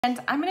And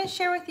I'm going to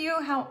share with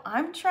you how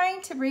I'm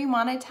trying to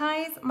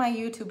re-monetize my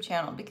YouTube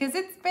channel because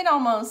it's been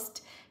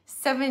almost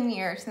 7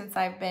 years since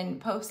I've been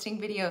posting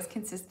videos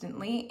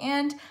consistently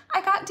and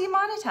I got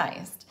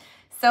demonetized.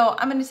 So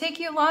I'm going to take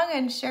you along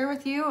and share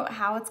with you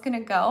how it's going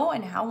to go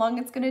and how long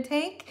it's going to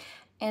take.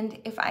 And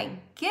if I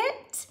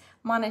get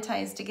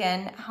monetized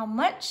again, how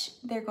much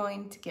they're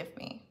going to give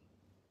me.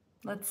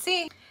 Let's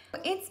see.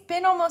 It's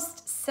been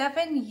almost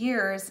 7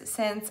 years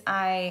since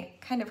I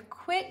kind of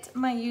quit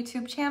my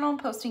YouTube channel,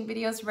 posting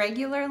videos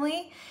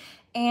regularly.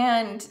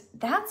 And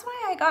that's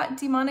why I got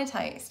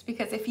demonetized,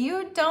 because if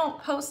you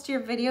don't post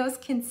your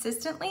videos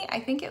consistently, I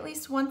think at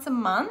least once a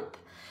month,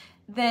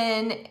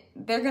 then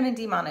they're gonna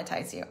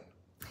demonetize you.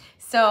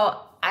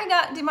 So I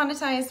got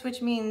demonetized,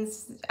 which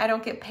means I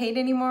don't get paid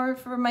anymore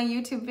for my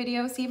YouTube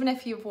videos, even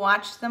if you've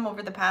watched them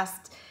over the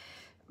past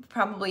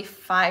probably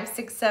 5,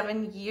 6,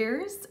 7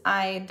 years.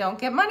 I don't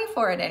get money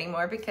for it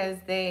anymore because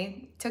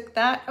they took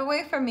that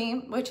away from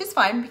me, which is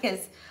fine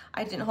because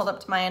I didn't hold up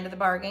to my end of the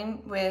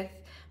bargain with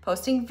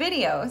posting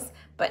videos.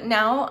 But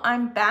now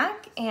I'm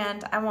back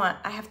and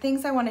I have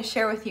things I want to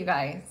share with you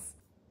guys.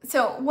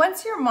 So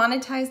once you're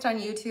monetized on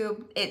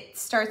YouTube, it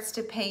starts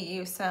to pay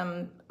you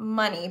some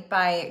money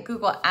by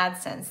Google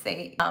AdSense.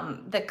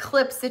 The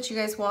clips that you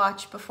guys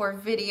watch before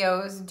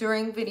videos,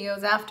 during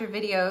videos, after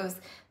videos,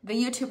 the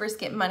YouTubers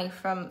get money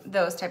from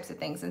those types of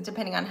things. And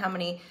depending on how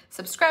many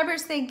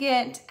subscribers they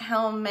get,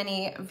 how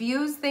many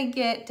views they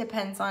get,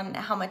 depends on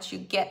how much you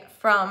get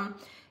from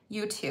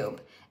YouTube.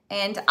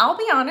 And I'll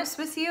be honest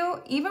with you,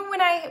 even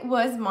when I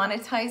was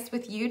monetized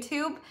with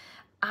YouTube,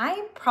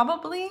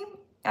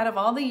 out of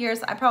all the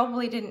years, I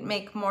probably didn't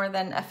make more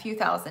than a few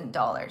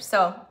 $1,000s.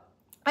 So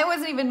I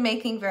wasn't even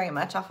making very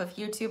much off of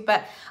YouTube,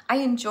 but I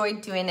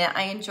enjoyed doing it.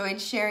 I enjoyed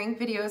sharing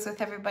videos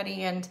with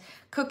everybody and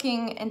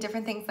cooking and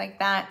different things like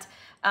that.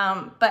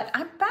 But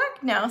I'm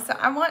back now, so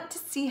I want to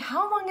see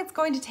how long it's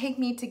going to take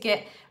me to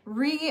get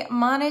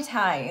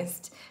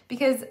re-monetized,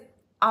 because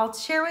I'll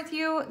share with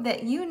you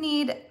that you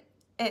need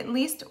at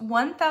least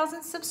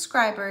 1,000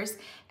 subscribers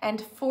and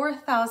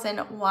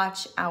 4,000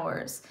 watch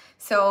hours.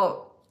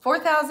 So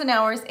 4,000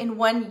 hours in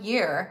 1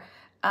 year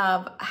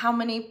of how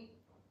many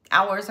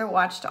hours are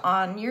watched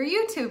on your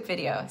YouTube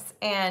videos.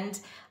 And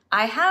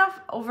I have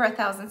over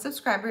 1,000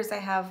 subscribers. I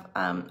have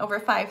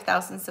over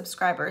 5,000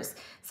 subscribers.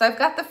 So I've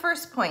got the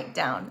first point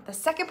down. The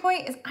second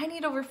point is I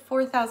need over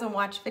 4,000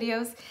 watch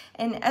videos.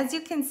 And as you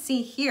can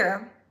see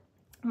here,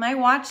 my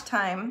watch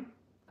time,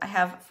 I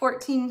have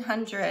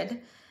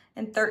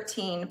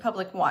 1,413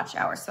 public watch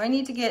hours. So I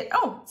need to get,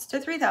 it's to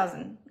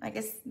 3,000. I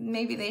guess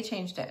maybe they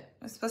changed it.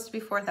 It was supposed to be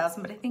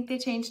 4,000, but I think they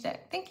changed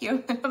it. Thank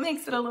you. It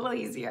makes it a little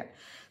easier.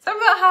 So I'm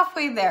about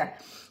halfway there.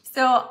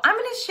 So I'm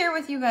going to share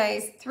with you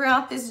guys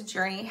throughout this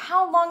journey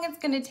how long it's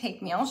going to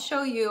take me. I'll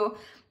show you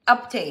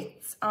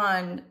updates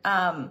on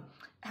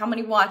how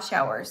many watch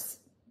hours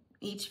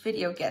each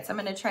video gets. I'm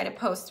going to try to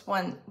post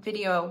one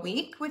video a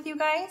week with you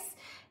guys.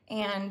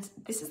 And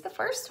this is the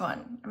first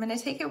one. I'm going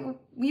to take you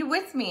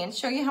with me and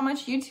show you how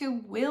much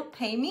YouTube will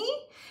pay me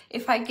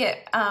if I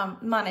get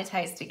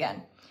monetized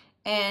again.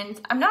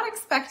 And I'm not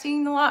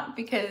expecting a lot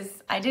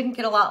because I didn't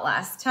get a lot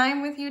last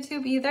time with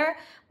YouTube either,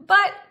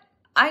 but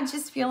I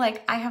just feel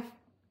like I have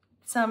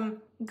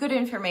some good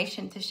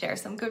information to share,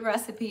 some good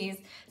recipes,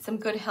 some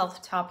good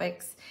health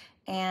topics.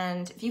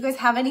 And if you guys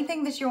have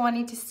anything that you're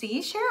wanting to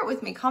see, share it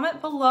with me. Comment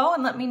below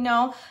and let me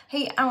know,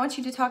 hey, I want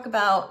you to talk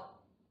about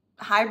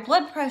high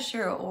blood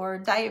pressure or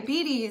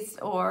diabetes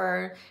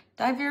or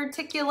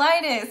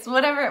diverticulitis,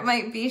 whatever it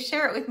might be.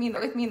 Share it with me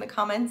in the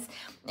comments.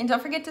 And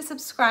don't forget to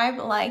subscribe,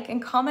 like,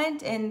 and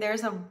comment. And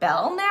there's a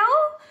bell now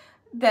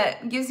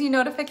that gives you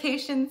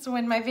notifications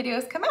when my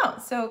videos come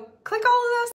out. So click all of those